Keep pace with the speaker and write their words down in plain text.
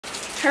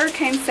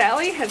Hurricane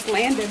Sally has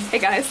landed. Hey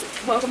guys,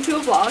 welcome to a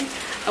vlog.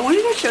 I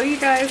wanted to show you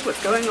guys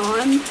what's going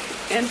on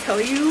and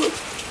tell you.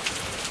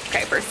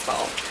 Okay, first of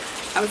all,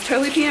 I was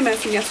totally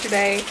PMSing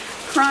yesterday,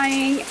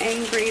 crying,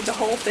 angry, the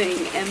whole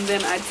thing, and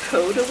then I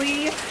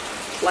totally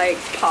like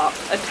popped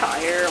a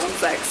tire on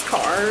Zach's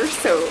car,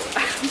 so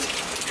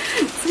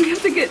we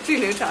have to get 2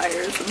 new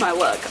tires, my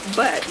luck.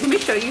 But let me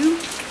show you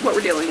what we're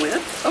dealing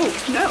with. Oh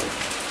no,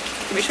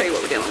 let me show you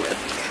what we're dealing with.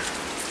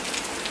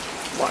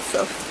 Lots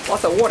of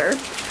water.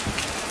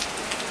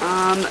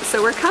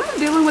 So we're kind of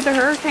dealing with a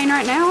hurricane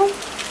right now.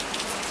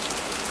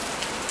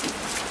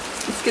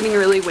 It's getting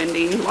really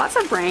windy, lots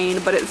of rain,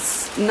 but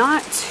it's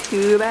not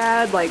too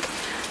bad. Like,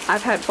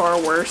 I've had far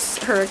worse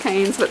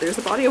hurricanes, but there's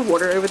a body of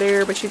water over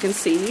there, but you can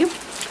see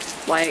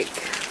like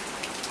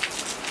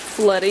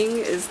flooding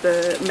is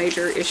the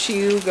major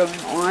issue going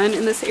on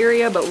in this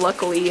area, but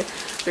luckily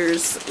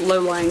there's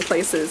low-lying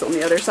places on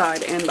the other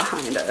side and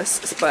behind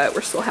us, but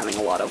we're still having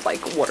a lot of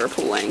like water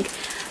pooling.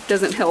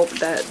 Doesn't help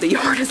that the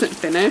yard isn't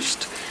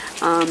finished,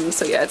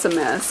 so yeah, it's a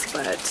mess,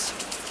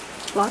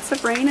 but lots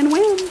of rain and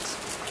wind.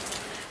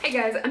 Hey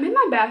guys, I'm in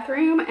my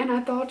bathroom and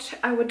I thought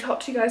I would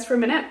talk to you guys for a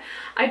minute.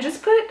 I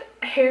just put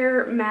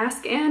hair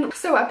mask in.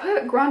 So I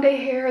put Grande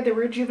Hair, the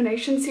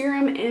rejuvenation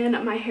serum,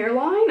 in my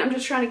hairline. I'm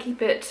just trying to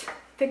keep it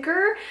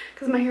thicker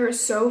because my hair is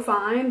so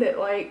fine that,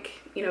 like,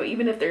 you know,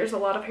 even if there's a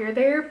lot of hair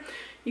there,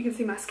 you can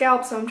see my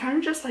scalp, so I'm trying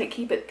to just like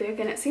keep it thick,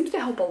 and it seems to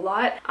help a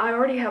lot. I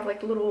already have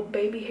like little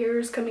baby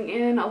hairs coming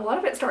in. A lot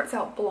of it starts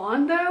out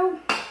blonde though,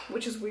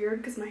 which is weird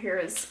because my hair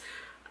is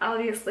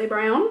obviously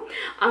brown.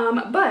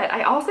 But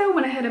I also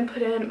went ahead and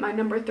put in my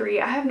number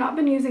 3. I have not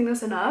been using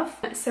this enough,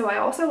 so I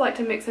also like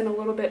to mix in a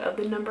little bit of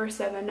the number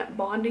 7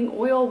 bonding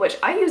oil, which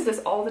I use this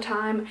all the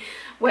time.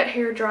 Wet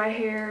hair, dry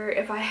hair,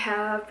 if I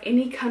have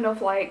any kind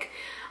of like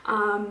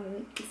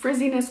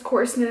frizziness,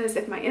 coarseness,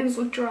 if my ends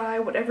look dry,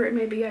 whatever it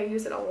may be, I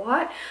use it a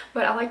lot.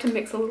 But I like to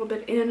mix a little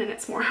bit in, and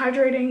it's more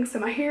hydrating, so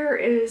my hair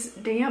is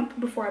damp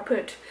before I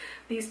put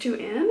these 2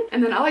 in.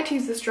 And then I like to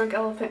use this Drunk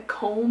Elephant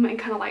comb and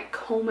kind of like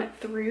comb it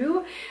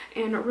through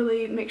and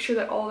really make sure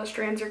that all the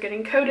strands are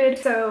getting coated.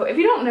 So if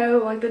you don't know,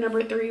 like, the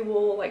number 3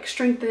 will like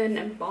strengthen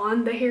and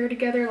bond the hair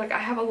together. Like, I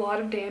have a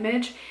lot of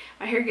damage.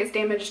 My hair gets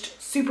damaged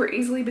super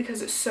easily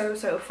because it's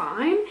so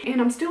fine,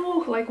 and I'm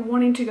still like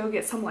wanting to go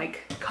get some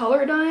like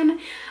color done,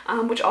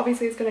 which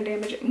obviously is going to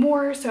damage it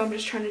more, so I'm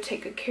just trying to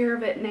take good care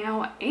of it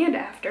now and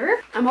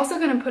after. I'm also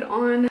going to put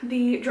on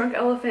the Drunk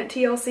Elephant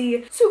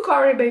TLC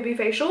Sukari Baby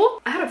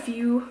Facial. I had a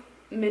few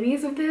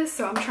minis of this,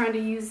 so I'm trying to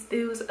use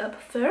those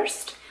up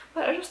first.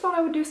 But I just thought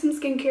I would do some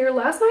skincare.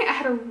 Last night I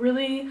had a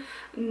really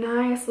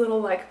nice little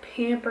like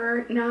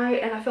pamper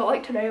night, and I felt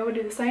like today I would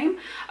do the same.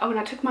 Oh, and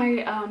I took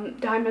my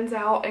diamonds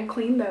out and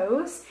cleaned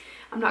those.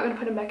 I'm not going to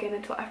put them back in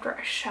until after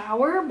I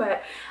shower,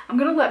 but I'm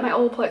going to let my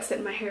Olaplex sit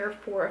in my hair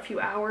for a few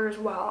hours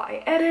while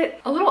I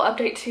edit. A little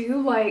update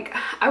too, like,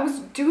 I was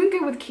doing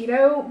good with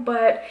keto,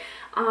 but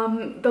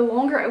the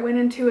longer I went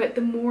into it,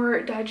 the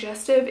more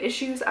digestive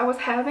issues I was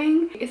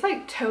having. It's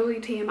like totally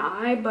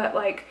TMI, but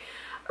like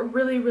a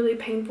really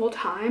painful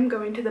time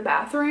going to the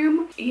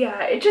bathroom.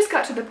 Yeah, it just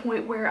got to the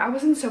point where I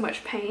was in so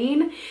much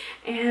pain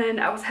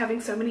and I was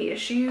having so many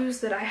issues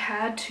that I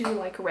had to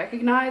like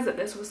recognize that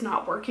this was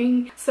not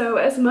working. So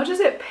as much as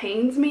it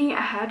pains me,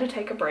 I had to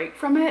take a break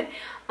from it,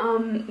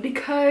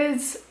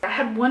 because I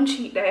had one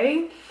cheat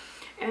day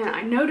and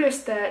I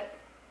noticed that,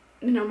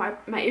 you know,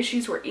 my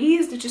issues were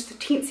eased just a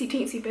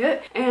teensy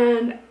bit,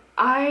 and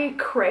I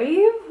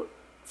crave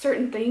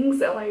certain things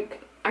that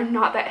like are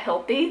not that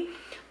healthy.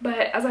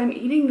 But as I'm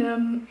eating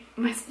them,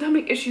 my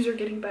stomach issues are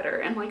getting better,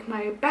 and like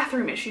my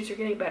bathroom issues are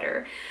getting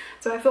better.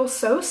 So I feel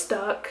so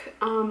stuck.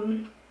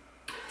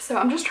 So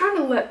I'm just trying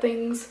to let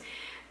things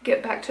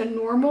get back to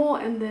normal,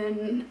 and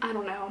then, I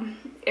don't know,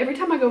 every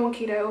time I go on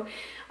keto,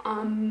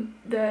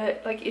 the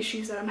like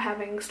issues that I'm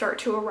having start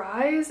to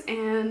arise,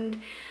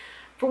 and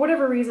for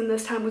whatever reason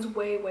this time was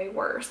way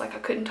worse. Like, I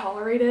couldn't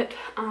tolerate it.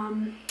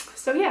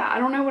 So yeah, I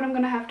don't know what I'm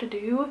gonna have to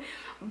do,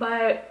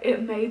 but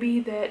it may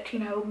be that, you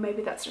know,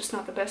 maybe that's just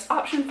not the best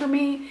option for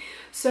me.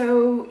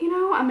 So, you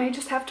know, I may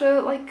just have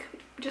to like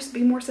just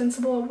be more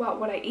sensible about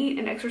what I eat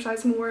and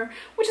exercise more,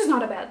 which is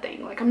not a bad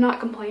thing. Like, I'm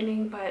not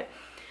complaining, but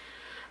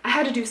I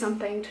had to do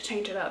something to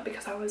change it up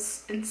because I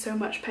was in so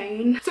much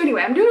pain. So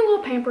anyway, I'm doing a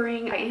little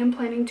pampering. I am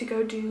planning to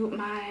go do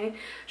my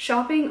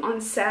shopping on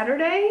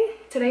Saturday.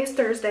 Today's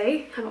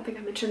Thursday. I don't think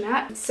I mentioned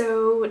that.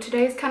 So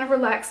today's kind of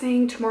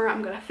relaxing. Tomorrow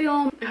I'm gonna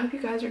film. I hope you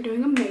guys are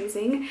doing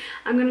amazing.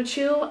 I'm gonna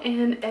chill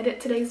and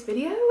edit today's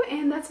video,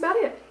 and that's about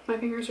it. My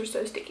fingers are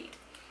so sticky.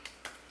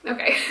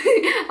 Okay,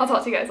 I'll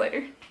talk to you guys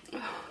later.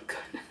 Oh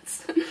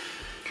goodness.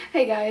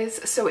 Hey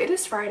guys, so it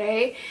is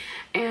Friday,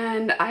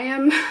 and I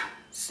am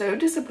so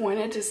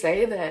disappointed to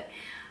say that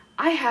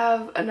I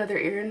have another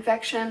ear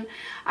infection.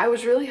 I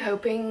was really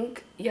hoping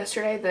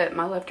yesterday that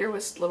my left ear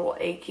was a little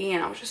achy,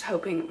 and I was just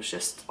hoping it was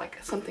just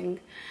like something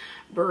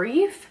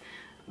brief,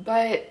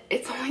 but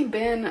it's only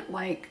been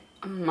like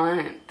a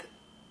month,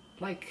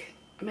 like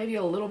maybe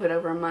a little bit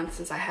over a month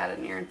since I had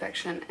an ear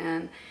infection,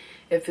 and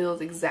It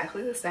feels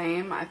exactly the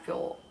same. I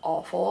feel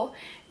awful,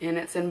 and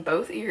it's in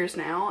both ears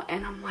now,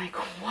 and I'm like,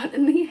 what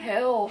in the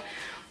hell?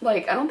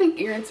 Like, I don't think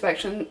ear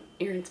infections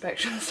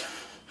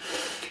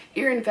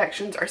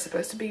are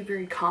supposed to be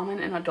very common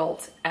in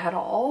adults at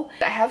all.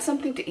 I have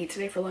something to eat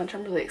today for lunch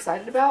I'm really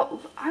excited about.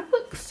 I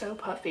look so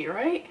puffy,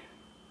 right?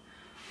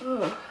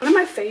 Ugh. One of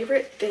my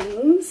favorite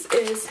things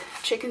is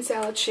chicken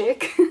salad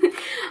chick,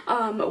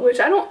 which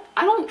I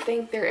don't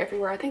think they're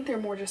everywhere. I think they're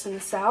more just in the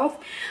South.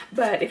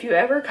 But if you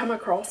ever come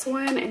across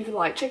one and you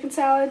like chicken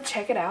salad,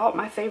 check it out.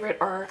 My favorite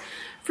are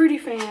Fruity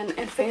Fan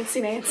and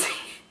Fancy Nancy.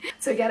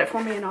 So got it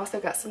for me, and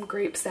also got some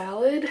grape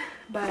salad.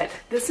 But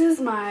this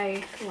is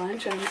my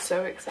lunch, and I'm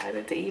so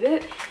excited to eat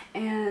it.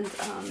 And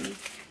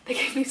they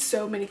gave me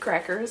so many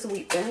crackers,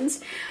 wheat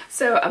thins.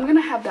 So I'm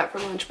gonna have that for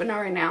lunch, but not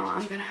right now.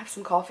 I'm gonna have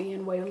some coffee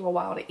and wait a little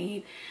while to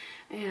eat.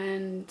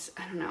 And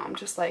I don't know, I'm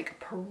just like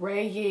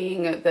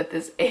praying that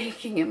this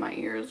aching in my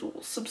ears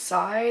will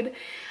subside.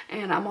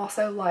 And I'm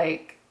also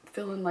like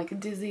feeling like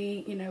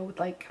dizzy, you know, with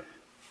like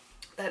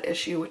that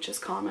issue, which is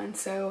common.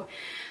 So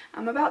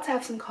I'm about to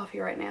have some coffee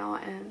right now,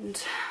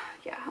 and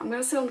yeah, I'm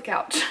gonna sit on the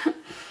couch.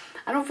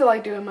 I don't feel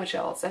like doing much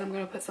else, and I'm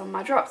gonna put some of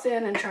my drops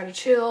in and try to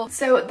chill.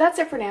 So that's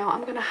it for now.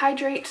 I'm gonna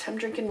hydrate. I'm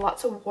drinking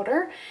lots of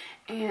water,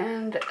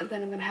 and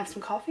then I'm gonna have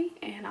some coffee,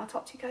 and I'll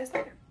talk to you guys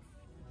later.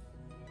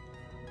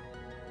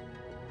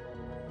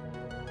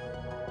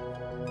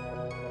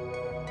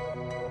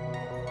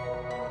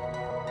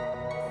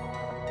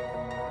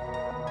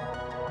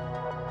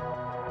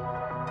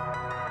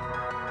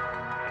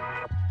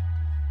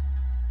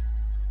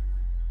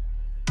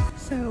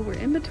 So we're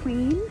in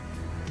between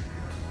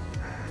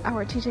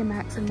our TJ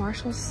Maxx and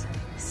Marshalls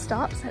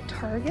stops at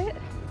Target.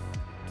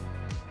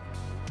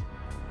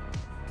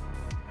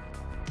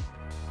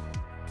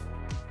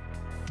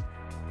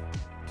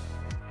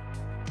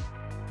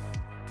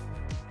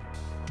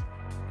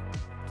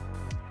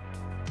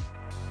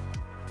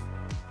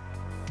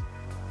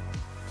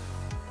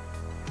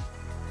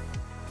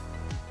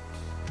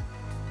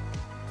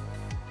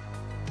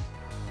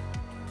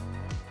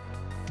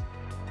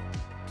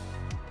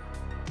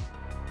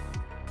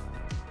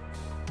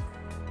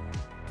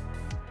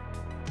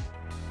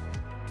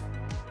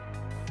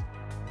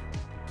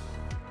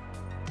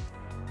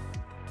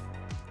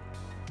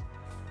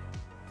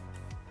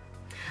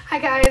 Hi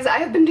guys, I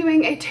have been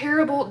doing a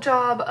terrible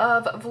job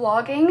of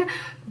vlogging,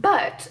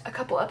 but a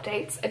couple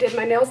updates. I did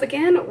my nails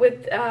again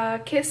with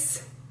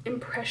Kiss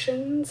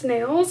Impressions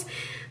nails.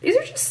 These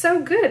are just so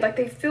good. Like,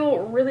 they feel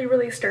really,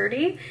 really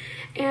sturdy.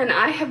 And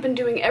I have been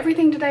doing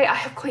everything today. I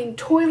have cleaned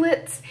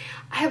toilets.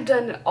 I have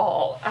done it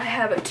all. I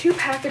have 2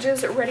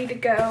 packages ready to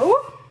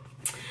go.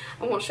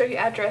 I won't show you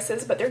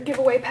addresses, but they're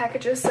giveaway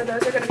packages, so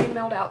those are going to be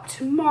mailed out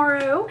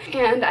tomorrow.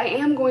 And I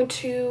am going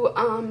to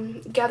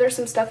gather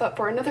some stuff up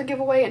for another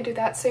giveaway and do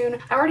that soon.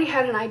 I already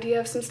had an idea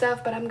of some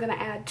stuff, but I'm going to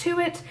add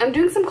to it. I'm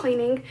doing some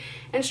cleaning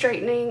and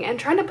straightening and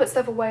trying to put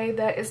stuff away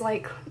that is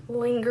like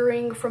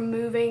lingering from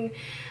moving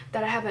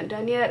that I haven't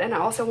done yet. And I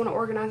also want to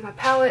organize my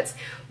palettes,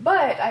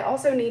 but I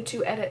also need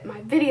to edit my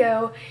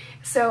video.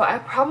 So I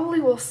probably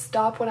will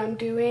stop what I'm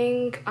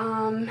doing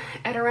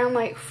at around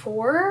like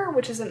 4,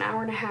 which is an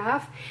hour and a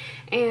half,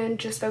 and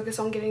just focus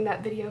on getting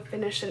that video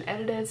finished and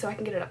edited so I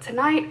can get it up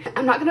tonight.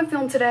 I'm not gonna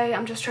film today,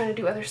 I'm just trying to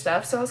do other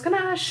stuff. So I was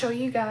gonna show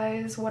you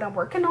guys what I'm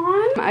working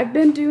on. I've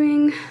been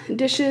doing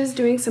dishes,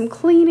 doing some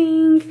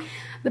cleaning.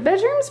 The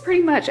bedroom's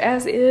pretty much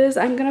as is.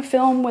 I'm gonna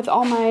film with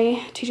all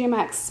my TJ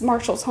Maxx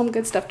Marshalls Home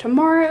Goods stuff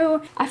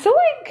tomorrow. I feel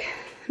like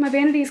my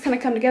vanities kind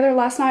of come together.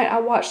 Last night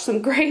I watched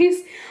some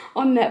Grace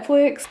on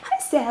Netflix. Hi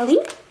Sally,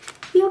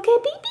 you okay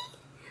baby?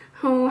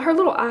 Oh, her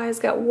little eyes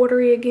got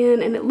watery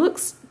again and it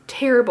looks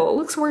terrible. It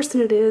looks worse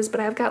than it is, but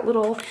I've got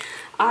little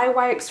eye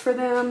wipes for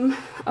them.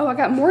 Oh, I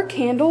got more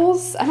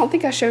candles. I don't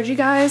think I showed you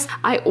guys.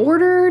 I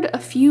ordered a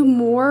few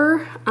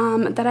more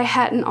that I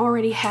hadn't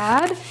already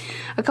had.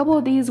 A couple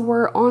of these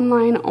were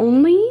online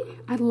only.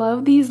 I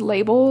love these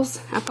labels.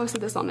 I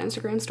posted this on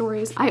Instagram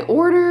stories. I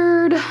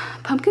ordered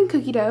pumpkin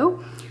cookie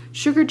dough,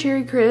 sugar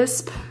cherry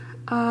crisp,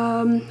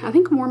 I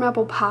think warm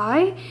apple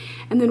pie,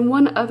 and then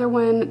one other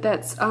one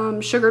that's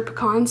sugared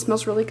pecan.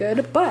 Smells really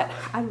good, but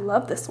I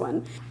love this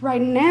one.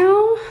 Right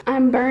now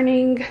I'm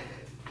burning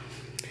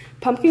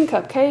pumpkin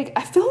cupcake.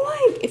 I feel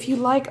like if you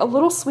like a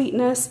little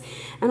sweetness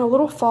and a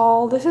little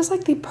fall, this is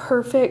like the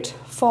perfect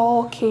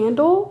fall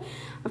candle.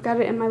 I've got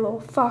it in my little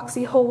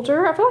Foxy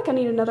holder. I feel like I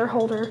need another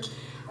holder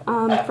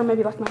for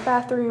maybe like my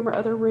bathroom or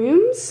other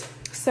rooms.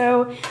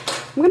 So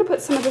I'm gonna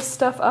put some of this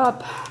stuff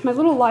up. My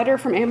little lighter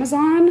from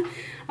Amazon.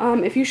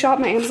 If you shop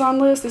my Amazon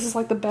list, this is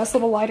like the best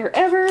little lighter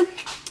ever.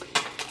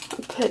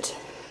 I'll put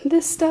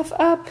this stuff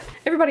up.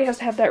 Everybody has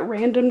to have that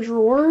random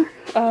drawer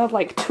of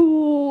like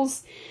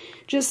tools,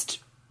 just,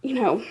 you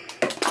know,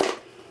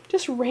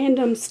 just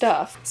random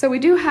stuff. So we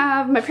do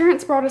have, my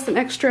parents brought us an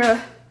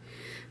extra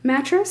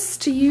mattress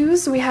to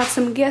use. We have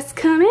some guests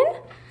coming.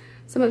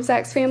 Some of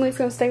Zach's family is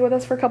going to stay with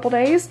us for a couple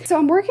days. So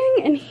I'm working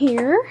in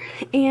here,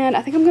 and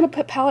I think I'm going to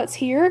put pallets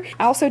here.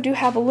 I also do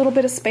have a little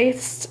bit of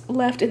space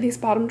left in these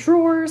bottom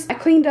drawers. I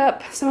cleaned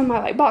up some of my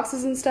like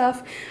boxes and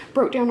stuff,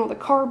 broke down all the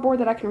cardboard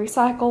that I can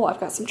recycle.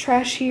 I've got some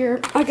trash here.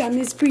 I got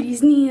Miss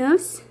Pretty's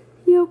nails.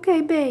 You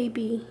okay,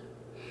 baby?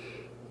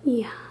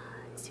 Yeah.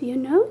 See your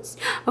nose?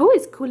 Oh,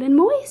 it's cool and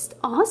moist.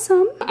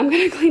 Awesome. I'm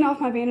gonna clean off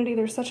my vanity.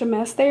 There's such a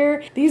mess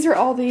there. These are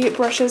all the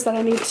brushes that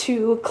I need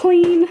to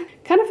clean.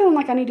 Kind of feeling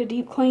like I need a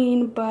deep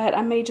clean, but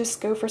I may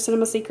just go for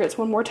Cinema Secrets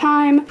one more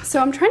time.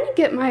 So I'm trying to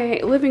get my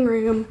living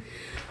room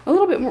a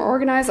little bit more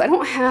organized. I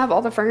don't have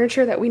all the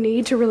furniture that we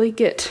need to really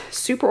get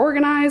super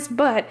organized,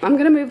 but I'm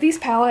gonna move these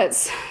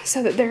pallets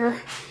so that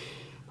they're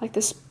like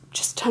this,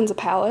 just tons of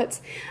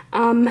pallets.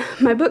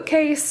 My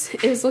bookcase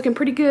is looking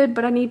pretty good,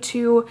 but I need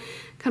to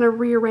kind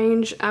of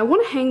rearrange. I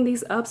want to hang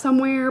these up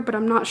somewhere, but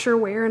I'm not sure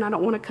where, and I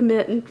don't want to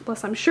commit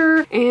unless I'm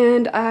sure.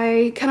 And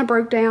I kind of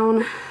broke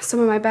down some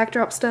of my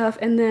backdrop stuff,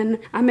 and then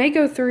I may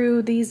go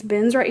through these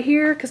bins right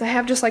here because I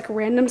have just like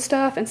random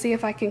stuff and see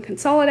if I can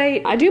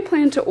consolidate. I do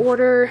plan to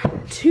order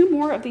 2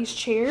 more of these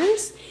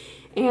chairs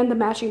and the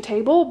matching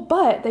table,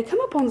 but they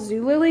come up on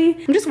Zulily.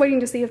 I'm just waiting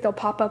to see if they'll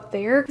pop up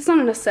there. It's not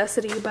a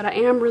necessity, but I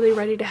am really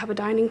ready to have a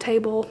dining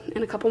table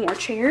and a couple more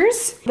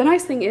chairs. The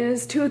nice thing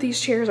is 2 of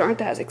these chairs aren't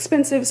that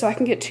expensive, so I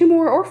can get 2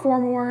 more or 4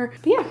 more.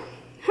 But yeah,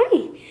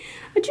 hey,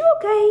 are you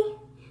okay?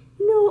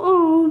 No,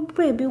 oh,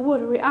 baby,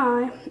 watery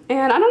eye.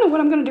 And I don't know what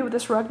I'm gonna do with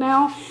this rug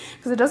now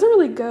because it doesn't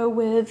really go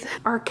with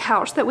our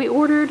couch that we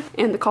ordered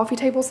and the coffee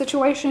table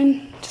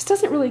situation. It just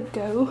doesn't really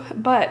go,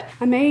 but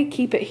I may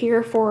keep it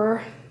here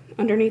for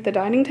underneath the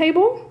dining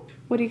table.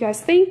 What do you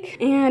guys think?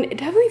 And it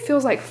definitely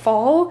feels like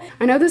fall.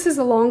 I know this is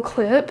a long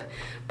clip,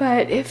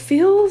 but it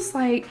feels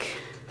like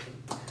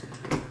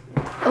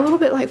a little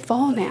bit like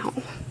fall now.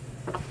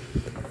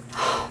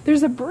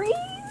 There's a breeze.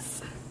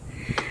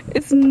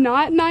 It's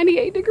not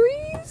 98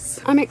 degrees.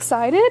 I'm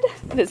excited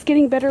that it's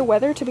getting better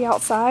weather to be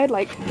outside,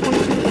 like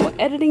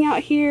editing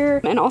out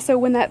here. And also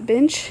when that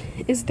bench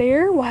is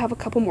there, we'll have a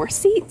couple more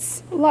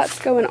seats. Lots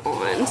going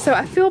on. So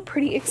I feel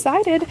pretty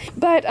excited,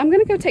 but I'm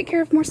gonna go take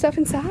care of more stuff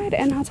inside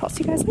and I'll talk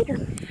to you guys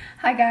later.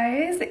 Hi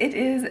guys, it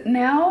is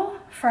now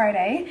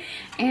Friday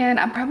and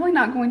I'm probably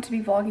not going to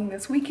be vlogging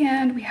this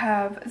weekend. We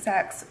have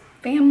Zach's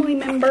family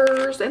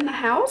members in the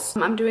house.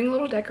 I'm doing a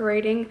little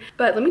decorating,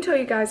 but let me tell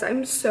you guys,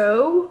 I'm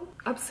so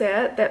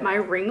upset that my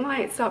ring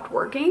light stopped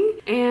working,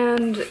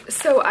 and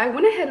so I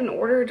went ahead and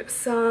ordered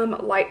some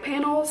light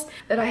panels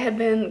that I had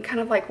been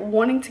kind of like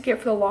wanting to get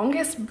for the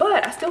longest,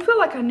 but I still feel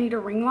like I need a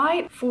ring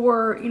light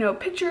for, you know,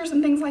 pictures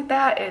and things like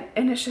that,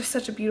 and it's just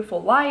such a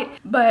beautiful light,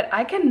 but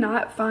I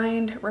cannot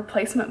find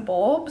replacement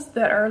bulbs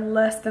that are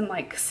less than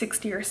like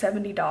 $60 or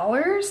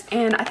 $70,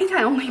 and I think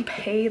I only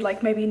paid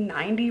like maybe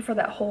 $90 for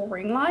that whole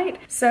ring light.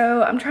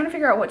 So I'm trying to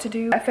figure out what to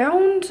do. I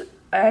found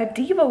a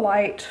Diva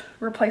Light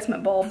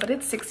replacement bulb, but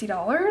it's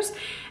 $60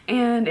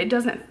 and it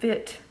doesn't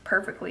fit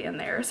perfectly in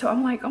there. So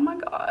I'm like, oh my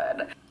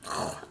God,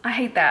 I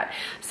hate that.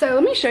 So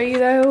let me show you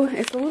though.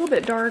 It's a little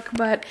bit dark,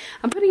 but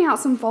I'm putting out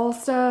some fall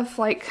stuff,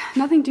 like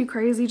nothing too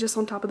crazy, just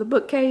on top of the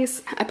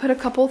bookcase. I put a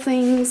couple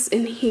things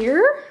in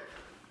here.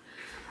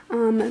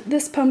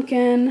 This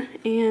pumpkin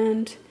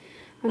and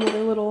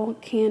another little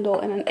candle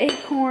and an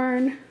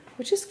acorn,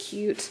 which is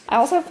cute. I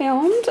also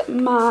filmed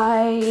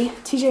my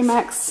TJ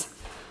Maxx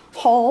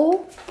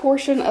haul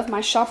portion of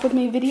my shop with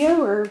me video,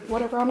 or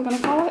whatever I'm gonna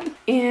call it.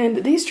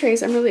 And these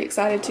trays, I'm really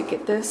excited to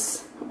get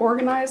this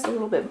organized a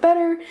little bit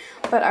better,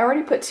 but I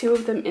already put 2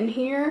 of them in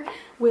here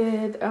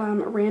with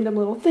random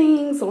little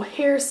things, little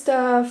hair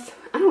stuff.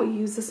 I don't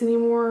use this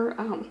anymore.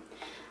 I don't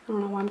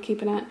know why I'm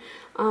keeping it.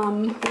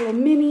 Little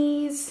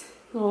minis,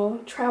 little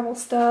travel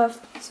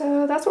stuff.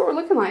 So that's what we're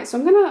looking like. So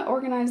I'm gonna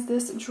organize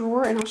this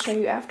drawer and I'll show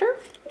you after.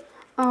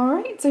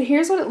 Alright, so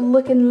here's what it's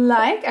looking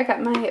like. I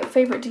got my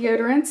favorite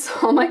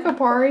deodorants, All My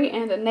Kopari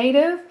and a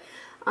Native,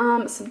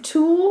 some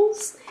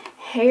tools,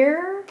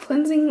 hair,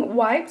 cleansing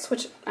wipes,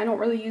 which I don't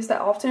really use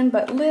that often,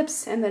 but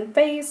lips, and then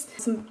face,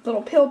 some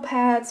little pill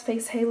pads,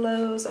 face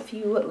halos, a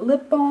few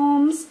lip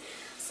balms,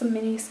 some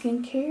mini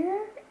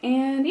skincare.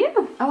 And yeah,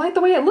 I like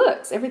the way it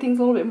looks. Everything's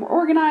a little bit more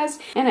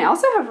organized. And I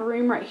also have a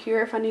room right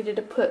here if I needed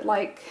to put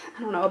like,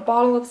 I don't know, a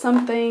bottle of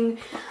something.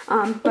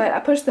 But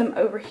I pushed them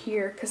over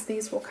here because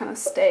these will kind of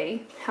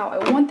stay how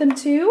I want them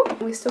to.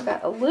 And we still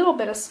got a little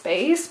bit of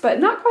space,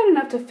 but not quite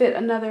enough to fit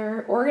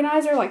another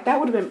organizer. Like that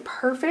would have been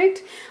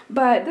perfect,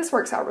 but this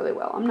works out really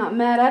well. I'm not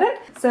mad at it.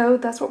 So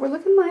that's what we're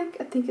looking like.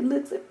 I think it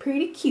looks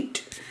pretty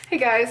cute. Hey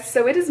guys,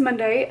 so it is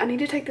Monday. I need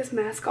to take this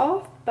mask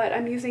off, but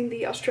I'm using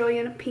the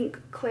Australian pink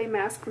clay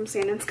mask from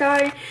Sand and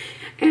Sky,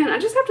 and I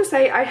just have to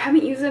say I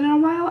haven't used it in a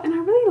while and I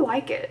really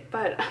like it,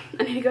 but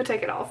I need to go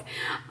take it off.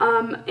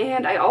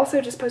 And I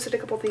also just posted a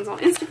couple things on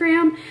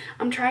Instagram.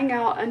 I'm trying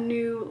out a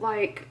new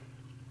like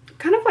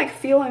kind of like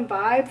feel and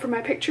vibe for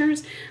my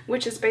pictures,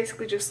 which is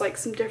basically just like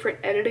some different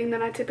editing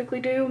than I typically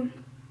do.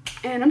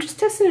 And I'm just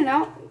testing it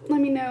out.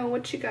 Let me know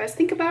what you guys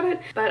think about it.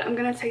 But I'm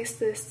gonna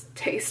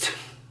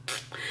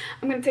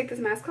I'm gonna take this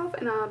mask off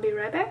and I'll be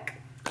right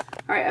back.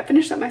 All right, I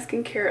finished up my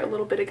skincare a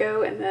little bit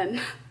ago and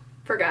then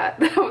forgot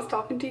that I was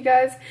talking to you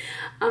guys,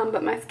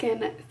 but my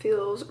skin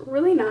feels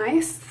really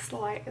nice. This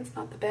light is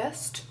not the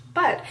best,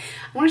 but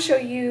I want to show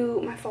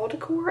you my fall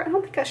decor. I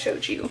don't think I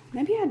showed you.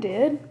 Maybe I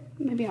did.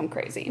 Maybe I'm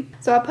crazy.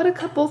 So I put a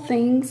couple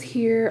things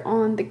here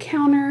on the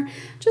counter,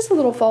 just a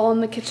little fall in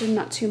the kitchen,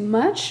 not too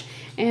much.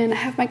 And I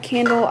have my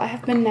candle. I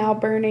have been now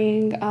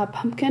burning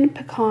pumpkin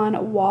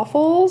pecan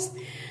waffles.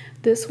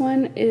 This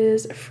one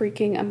is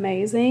freaking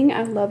amazing.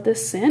 I love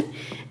this scent,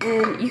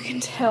 and you can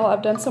tell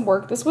I've done some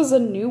work. This was a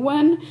new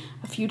one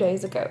a few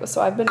days ago,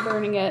 so I've been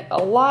burning it a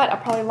lot.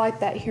 I'll probably light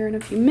that here in a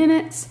few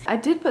minutes. I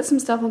did put some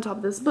stuff on top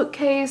of this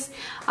bookcase.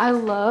 I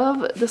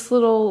love this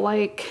little,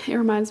 like, it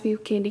reminds me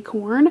of candy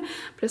corn,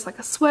 but it's like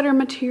a sweater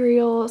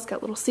material. It's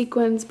got little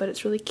sequins, but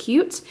it's really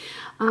cute.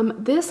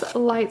 This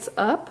lights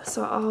up,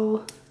 so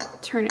I'll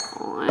turn it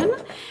on,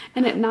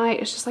 and at night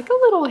it's just like a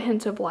little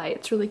hint of light.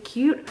 It's really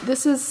cute.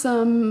 This is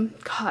some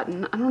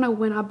cotton. I don't know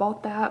when I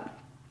bought that,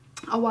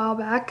 a while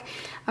back.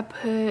 I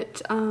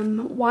put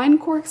wine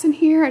corks in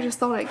here. I just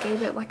thought it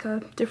gave it like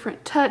a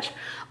different touch,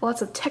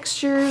 lots of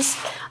textures.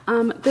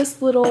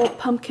 This little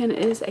pumpkin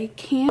is a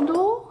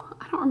candle.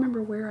 I don't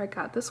remember where I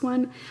got this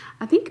one.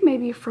 I think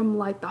maybe from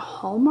like the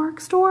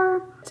Hallmark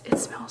store. It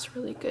smells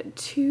really good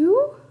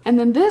too. And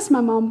then this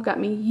my mom got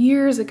me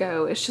years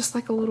ago. It's just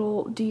like a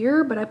little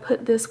deer, but I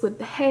put this with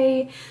the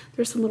hay.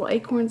 There's some little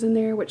acorns in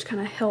there which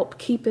kind of help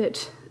keep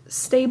it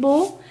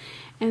stable.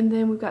 And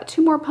then we've got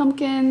 2 more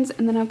pumpkins,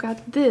 and then I've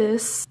got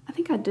this. I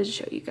think I did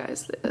show you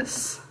guys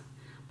this.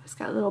 It's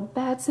got little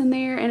bats in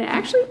there, and it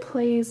actually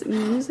plays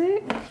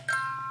music.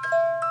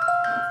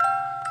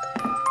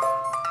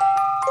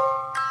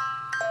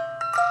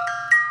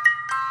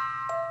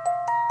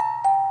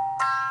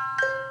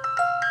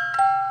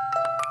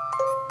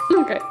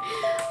 Okay,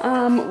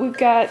 we've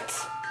got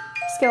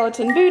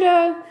skeleton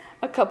Buddha,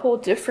 a couple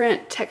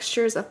different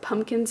textures of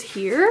pumpkins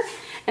here,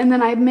 and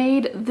then I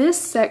made this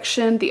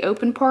section the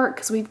open part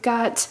because we've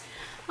got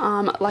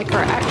like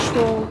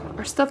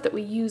our stuff that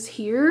we use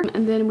here,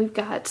 and then we've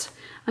got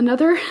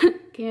another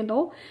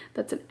candle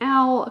that's an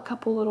owl, a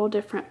couple little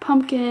different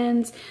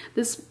pumpkins.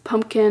 This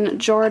pumpkin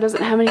jar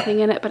doesn't have anything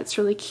in it, but it's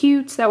really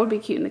cute. So that would be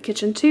cute in the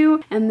kitchen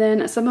too. And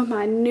then some of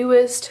my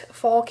newest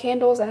fall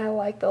candles, and I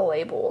like the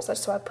labels,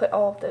 so I put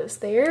all of those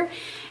there.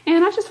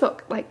 And I just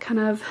felt like kind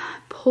of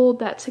pulled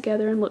that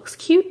together and looks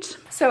cute.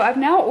 So I've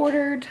now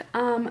ordered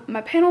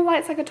my panel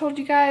lights like I told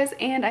you guys,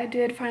 and I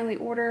did finally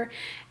order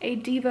a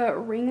Diva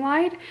ring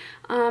light.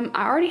 I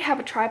already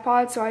have a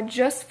tripod, so I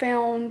just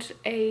found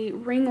a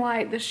ring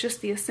light that's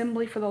just the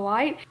assembly for the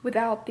light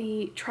without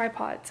the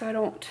tripod, so I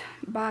don't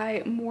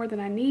buy more than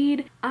I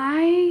need.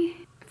 I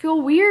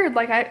feel weird,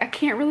 like I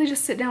can't really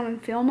just sit down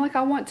and film like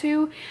I want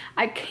to.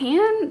 I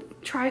can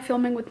try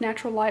filming with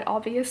natural light,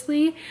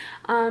 obviously,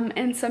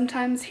 and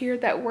sometimes here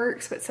that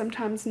works, but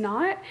sometimes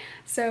not.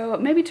 So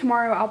maybe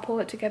tomorrow I'll pull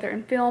it together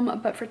and film,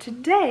 but for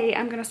today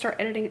I'm gonna start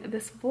editing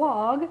this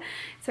vlog.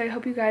 So I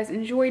hope you guys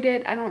enjoyed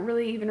it. I don't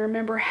really even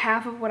remember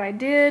half of what I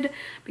did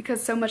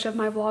because so much of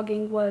my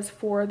vlogging was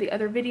for the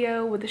other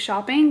video with the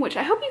shopping, which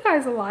I hope you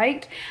guys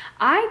liked.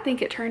 I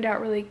think it turned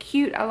out really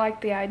cute. I like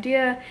the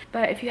idea,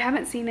 but if you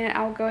haven't seen it,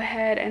 I'll go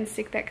ahead and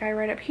stick that guy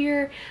right up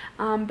here.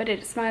 But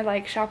it's my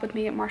like shop with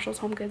me at Marshall's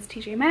Home Goods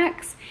TJ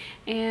Maxx,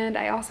 and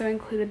I also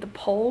included the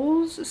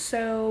polls.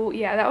 So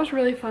yeah, that was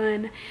really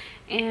fun,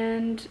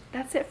 and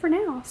that's it for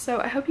now. So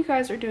I hope you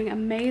guys are doing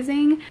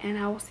amazing, and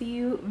I will see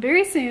you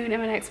very soon in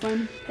my next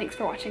one. Thanks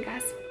for watching,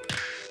 guys.